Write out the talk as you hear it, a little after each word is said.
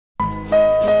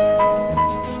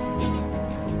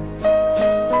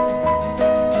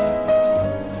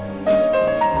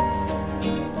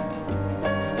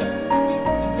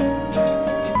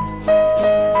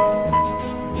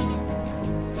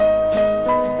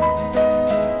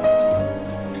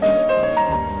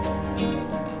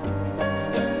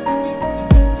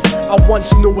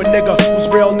once knew a nigga whose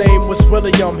real name was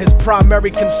William. His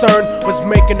primary concern was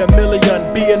making $1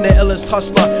 million, being the illest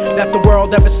hustler that the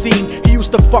world ever seen. He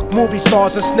used to fuck movie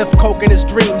stars and sniff coke in his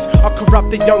dreams. A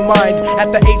corrupted young mind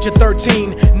at the age of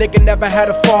 13. Nigga never had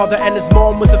a father and his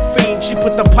mom was a fiend. She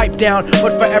put the pipe down,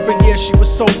 but for every year she was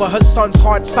sober, her son's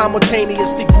heart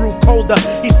simultaneously grew colder.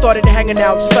 He started hanging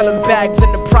out, selling bags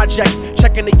in the projects,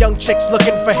 checking the young chicks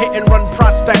looking for hit and run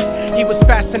prospects. He was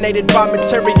fascinated by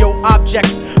material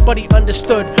objects, but he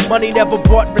understood money never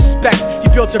bought respect. He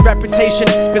built a reputation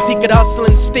cause he could hustle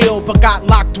and steal, but got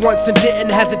locked once and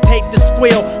didn't hesitate to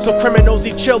squeal. So criminals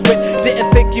he chilled with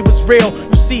didn't think he was real.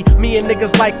 You see, me and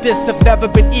niggas like this have never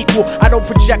been equal. I don't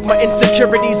project my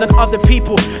insecurities on other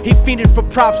people. He fiended for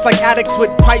props like addicts with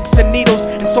pipes and needles,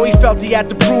 and so he felt he had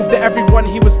to prove to everyone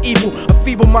he was evil. A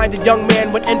feeble-minded young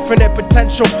man with infinite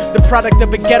potential, the product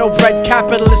of a ghetto-bred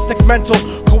capitalistic mental.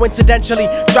 Coincidentally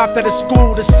dropped out of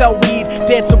school to sell weed,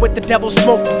 dancing with the devil,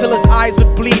 smoked until his eyes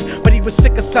would bleed. But he was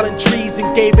sick of selling trees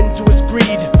and gave in to his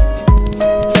greed.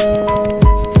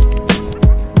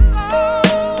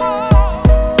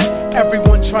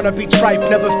 Everyone tryna be trife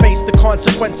never faced the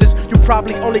consequences. You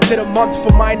probably only did a month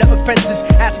for minor offenses.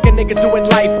 Ask a nigga doing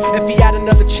life if he had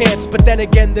another chance. But then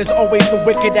again, there's always the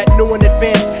wicked that knew in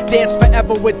advance. Dance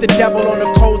forever with the devil on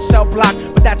a cold cell block.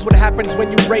 But that's what happens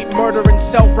when you rape, murder, and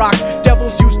sell rock.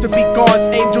 Devils used to be gods,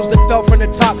 angels that fell from the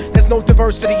top. There's no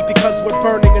diversity because we're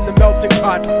burning in the melting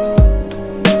pot.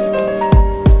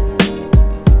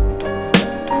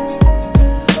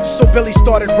 So Billy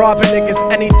started robbing niggas,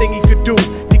 anything he could do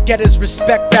to get his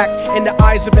respect back in the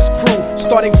eyes of his crew.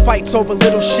 Starting fights over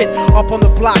little shit up on the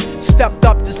block. Stepped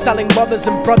up to selling mothers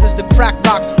and brothers the crack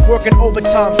rock. Working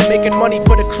overtime, making money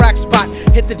for the crack spot.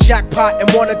 Hit the jackpot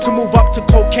and wanted to move up to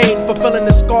cocaine, fulfilling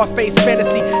the Scarface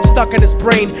fantasy stuck in his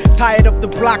brain. Tired of the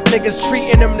block niggas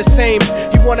treating him the same.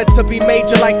 He wanted to be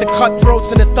major like the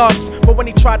cutthroats and the thugs, but when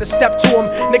he tried to step to him,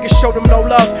 niggas showed him no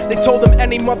love. They told him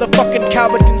any motherfucking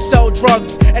coward can sell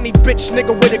drugs. Any bitch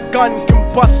nigga with a gun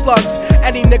can bust slugs.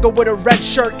 Any nigga with a red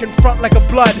shirt can front like a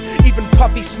blood. Even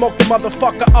Puffy smoked the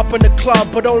motherfucker up in the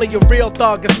club. But only a real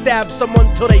thug can stab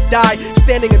someone till they die.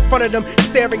 Standing in front of them,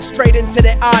 staring straight into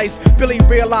their eyes, Billy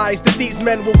realized that these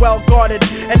men were well guarded,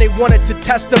 and they wanted to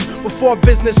test him before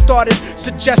business started.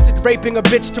 Suggested raping a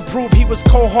bitch to prove he was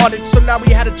cold-hearted. So now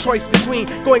he had a choice between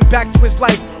going back to his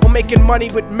life or making money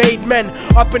with made men.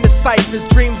 Up in the sight, his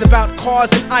dreams about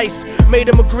cars and ice made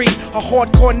him agree a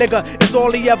hardcore nigga is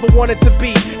all he ever wanted to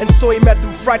be. And so he met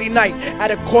them Friday night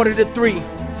at 2:45.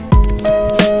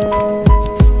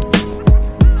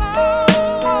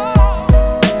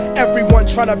 Everyone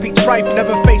tryna be trife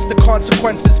never faced the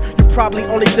consequences. You probably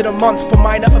only did a month for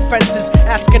minor offenses.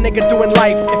 Ask a nigga doing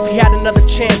life if he had another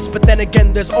chance. But then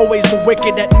again, there's always the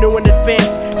wicked that knew in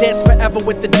advance. Dance forever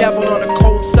with the devil on a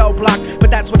cold cell block.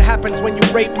 But that's what happens when you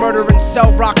rape, murder, and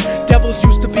sell rock. Devils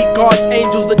used to be gods,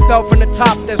 angels that fell from the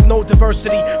top. There's no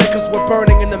diversity because we're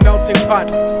burning in the melting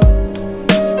pot.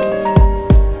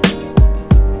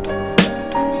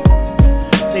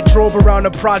 They drove around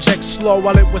the project slow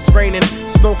while it was raining,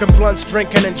 smoking blunts,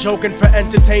 drinking and joking for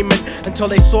entertainment, until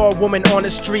they saw a woman on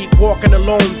the street walking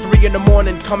alone, 3 in the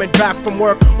morning, coming back from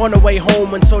work on the way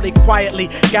home. And so they quietly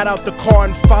got out the car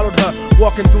and followed her.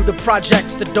 Walking through the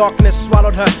projects, the darkness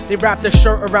swallowed her. They wrapped her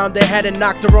shirt around their head and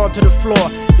knocked her onto the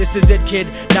floor. This is it, kid,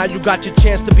 now you got your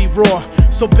chance to be raw.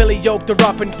 So Billy yoked her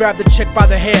up and grabbed the chick by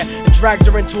the hair and dragged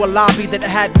her into a lobby that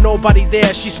had nobody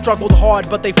there. She struggled hard,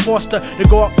 but they forced her to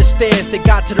go up the stairs. They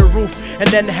got to the roof and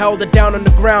then held her down on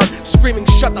the ground, screaming,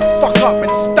 "Shut the fuck up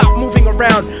and stop moving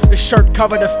around." The shirt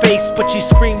covered her face, but she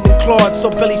screamed and clawed. So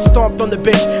Billy stomped on the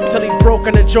bitch till he broke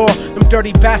in her jaw. Them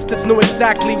dirty bastards knew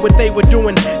exactly what they were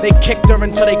doing. They kicked her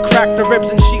until they cracked her ribs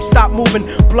and she stopped moving.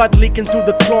 Blood leaking through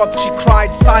the cloth, she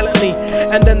cried silently.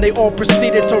 And then they all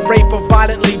proceeded to rape her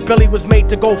violently. Billy was made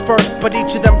to go first, but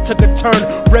each of them took a turn,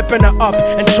 ripping her up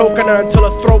and choking her until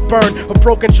her throat burned. Her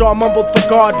broken jaw mumbled for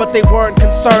God, but they weren't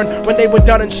concerned. When they were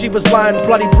done and she was lying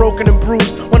bloody, broken and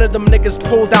bruised, one of them niggas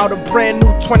pulled out a brand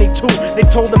new 22. They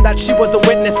told him that she was a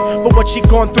witness for what she'd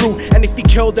gone through, and if he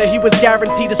killed her, he was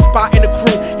guaranteed a spot in the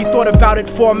crew. He thought about it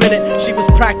for a minute, she was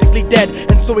practically dead,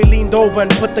 and so he leaned over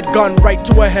and put the gun right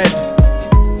to her head.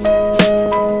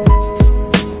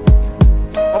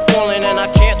 I'm falling and I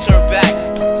can't turn back.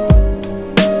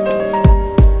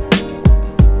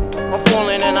 I'm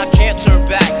falling and I can't turn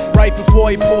back. right before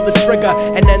he pulled the trigger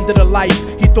and ended a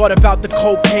life. He thought about the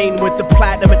cocaine with the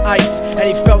platinum and ice, and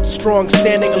he felt strong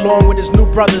standing along with his new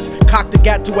brothers. Cocked the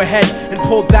gat to a head and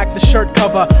pulled back the shirt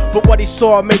cover, but what he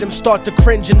saw made him start to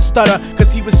cringe and stutter,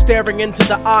 cause he was staring into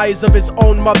the eyes of his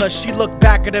own mother. She looked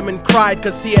back at him and cried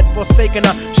cause he had forsaken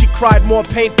her. She cried more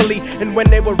painfully, and when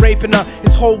they were raping her,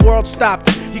 his whole world stopped.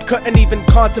 He couldn't even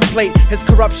contemplate. His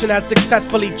corruption had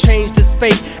successfully changed his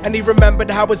fate, and he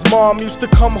remembered how his mom used to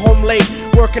come home late,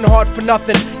 working hard for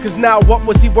nothing, cause now what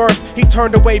was he worth? He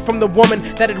turned away from the woman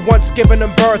that had once given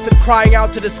him birth, and crying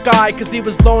out to the sky cause he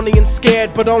was lonely and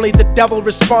scared, but only the devil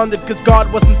responded cause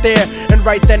God wasn't there. And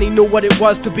right then he knew what it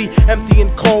was to be empty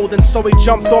and cold, and so he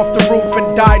jumped off the roof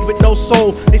and died with no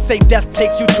soul. They say death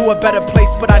takes you to a better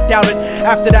place, but I doubt it.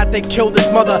 After that they killed his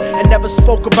mother and never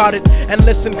spoke about it. And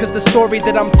listen, cause the story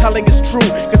that I'm telling is true,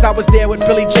 cause I was there with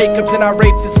Billy Jacobs and I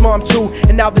raped his mom too.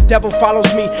 And now the devil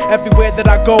follows me everywhere that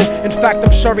I go. In fact,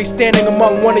 I'm sure he's standing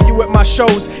among one of you at my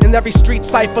shows, in every street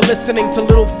cipher listening to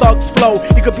Little Thug's flow.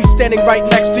 He could be standing right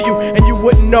next to you and you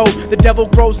wouldn't know. The devil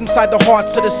grows inside the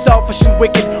hearts of the selfish and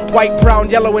wicked. White, brown,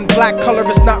 yellow and black color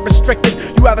is not restricted.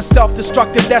 You have a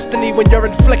self-destructive destiny when you're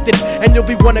inflicted, and you'll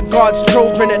be one of God's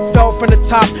children that fell from the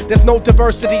top. There's no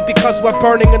diversity because we're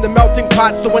burning in the melting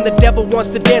pot. So when the devil wants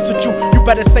to dance with you, you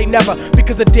better say never,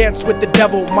 because a dance with the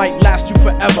devil might last you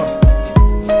forever.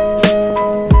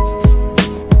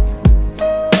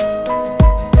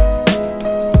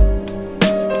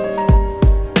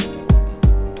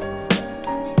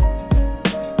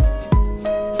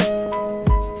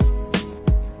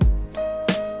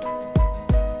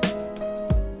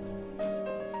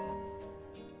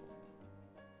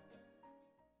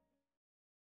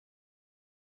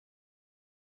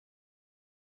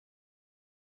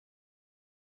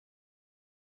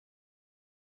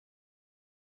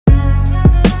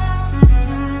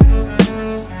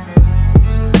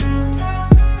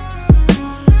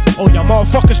 Oh, y'all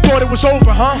motherfuckers thought it was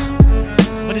over, huh?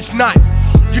 But it's not.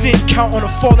 You didn't count on a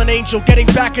fallen angel getting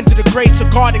back into the grace of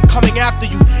God and coming after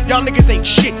you. Y'all niggas ain't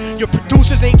shit. Your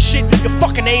producers ain't shit. Your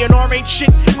fucking A&R ain't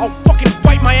shit. I'll fucking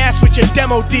wipe my ass with your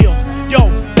demo deal. Yo,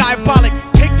 Diabolic,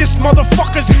 take this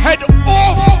motherfucker's head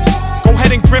off! Go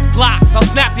ahead and grip Glocks. I'll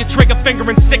snap your trigger finger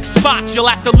in 6 spots. You'll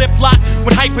have to lip lock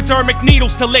with hypodermic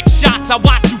needles to lick shots. I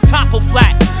watch you topple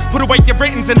flat. Put away your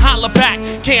writtens and holler back.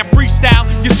 Can't freestyle,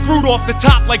 you're screwed off the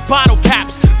top like bottle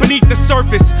caps. Beneath the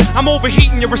surface, I'm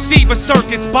overheating your receiver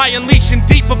circuits by unleashing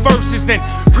deeper verses than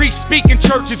pre-speaking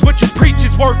churches. What you preach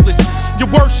is worthless. Your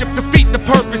worship defeat the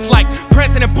purpose, like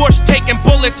President Bush taking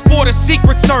bullets for the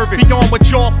Secret Service. Beyond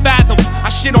what y'all fathom, I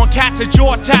shit on cats and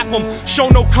jaw tap them. Show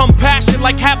no compassion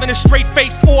like having a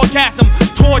straight-faced orgasm.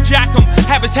 Tour jack them,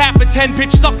 have his half a 10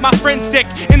 bitch suck my friend's dick.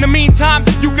 In the meantime,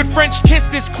 you could French kiss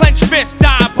this clenched fist.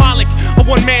 Diabolic, a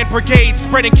one-man brigade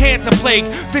spreading cancer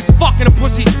plague. Fist fucking a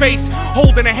pussy's face,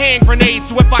 holding a hand grenade.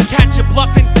 So if I catch you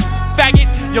bluffing, faggot,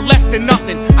 you're less than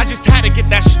nothing. I just had to get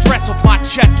that stress off my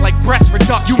chest like breast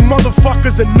reduction. You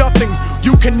motherfuckers are nothing,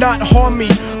 you cannot harm me.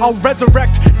 I'll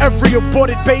resurrect every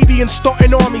aborted baby and start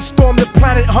an army. Storm the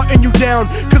planet hunting you down,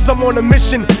 cause I'm on a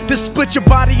mission to split your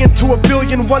body into 1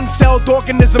 billion one-celled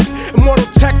organisms. Immortal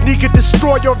technique could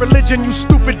destroy your religion, you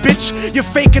stupid bitch. You're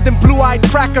faker than blue-eyed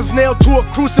crackers nailed to a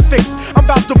crucifix. I'm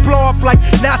about to blow up like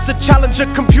NASA Challenger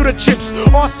computer chips.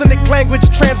 Arsenic language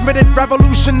transmitted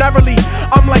revolutionarily.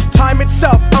 I'm like time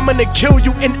itself, I'm gonna kill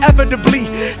you inevitably.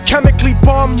 Chemically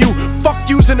bomb you, fuck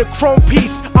using a chrome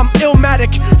piece. I'm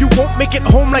Illmatic, you won't make it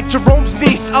home like Jerome's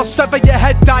niece. I'll sever your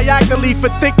head diagonally for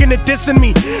thinking of dissing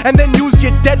me, and then use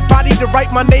your dead body to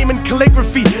write my name in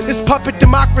calligraphy. This puppet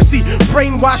democracy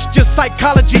brainwashed your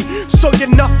psychology, so you're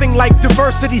nothing like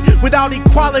diversity without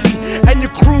equality. And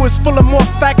your crew is full of more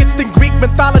faggots than Greek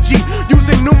mythology.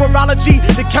 Using numerology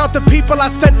to count the people I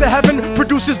sent to heaven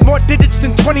produces more digits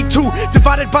than 22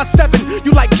 divided by 7.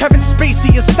 You like Kevin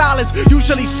Spacey, your style is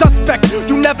usually suspect.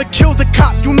 You never killed a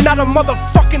cop, you not a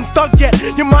motherfucking thug yet.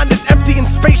 Your mind is empty and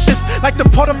spacious, like the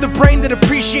part of the brain that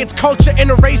appreciates culture and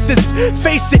a racist.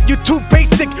 Face it, you're too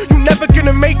basic, you never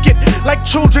gonna make it. Like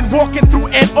children walking through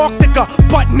Antarctica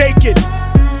butt naked.